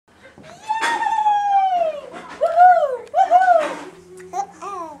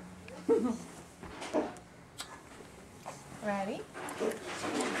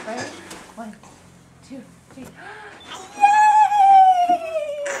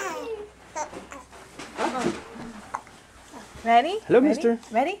Ready? Hello, Ready? mister.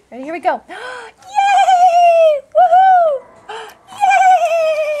 Ready? Ready? Here we go. Yay! Woohoo!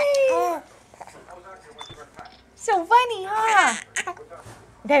 Yay! So funny, huh?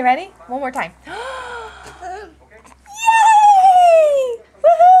 Okay, ready? One more time. Yay!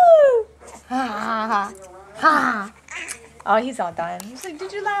 Woohoo! Ha ha. Oh, he's all done. He's like,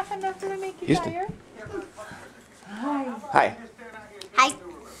 did you laugh enough to make you Houston. tired? Hi. Hi. Hi.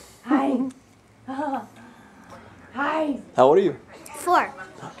 Hi. Hi. How old are you? 4.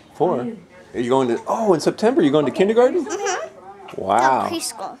 4. Are you going to? Oh, in September you're going to kindergarten? Wow.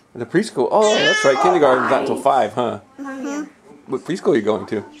 Preschool. The preschool. Oh, that's right. Kindergarten's not until 5, huh? What preschool are you going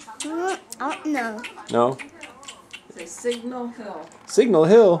to? Oh, no. No. It's Signal Hill. Signal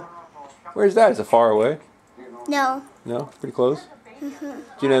Hill. Where's that? Is it far away? No. No, pretty close. Do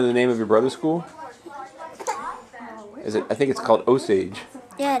you know the name of your brother's school? Is it? I think it's called Osage.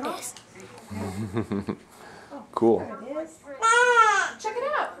 Yeah, it is. Cool. Check it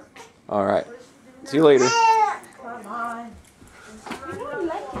out. All right. See you later. Come on. You know I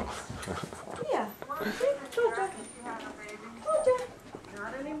like it. Yeah. Georgia. Georgia.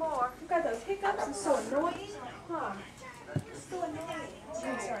 Not anymore. You got those hiccups. It's so annoying. Huh. It's so annoying.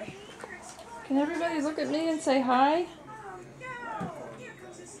 I'm sorry. Can everybody look at me and say hi?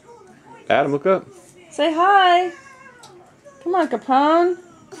 Adam, look up. Say hi. Come on, Capone.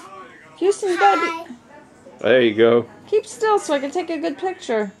 Houston's got to be... There you go. Keep still so I can take a good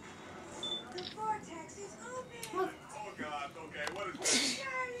picture.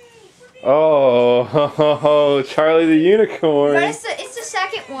 Oh, Charlie the Unicorn. But it's the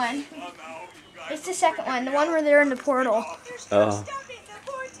second one. It's the second one. The one where they're in the portal. Oh.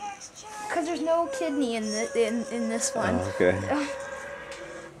 Because there's no kidney in this one. Oh, okay.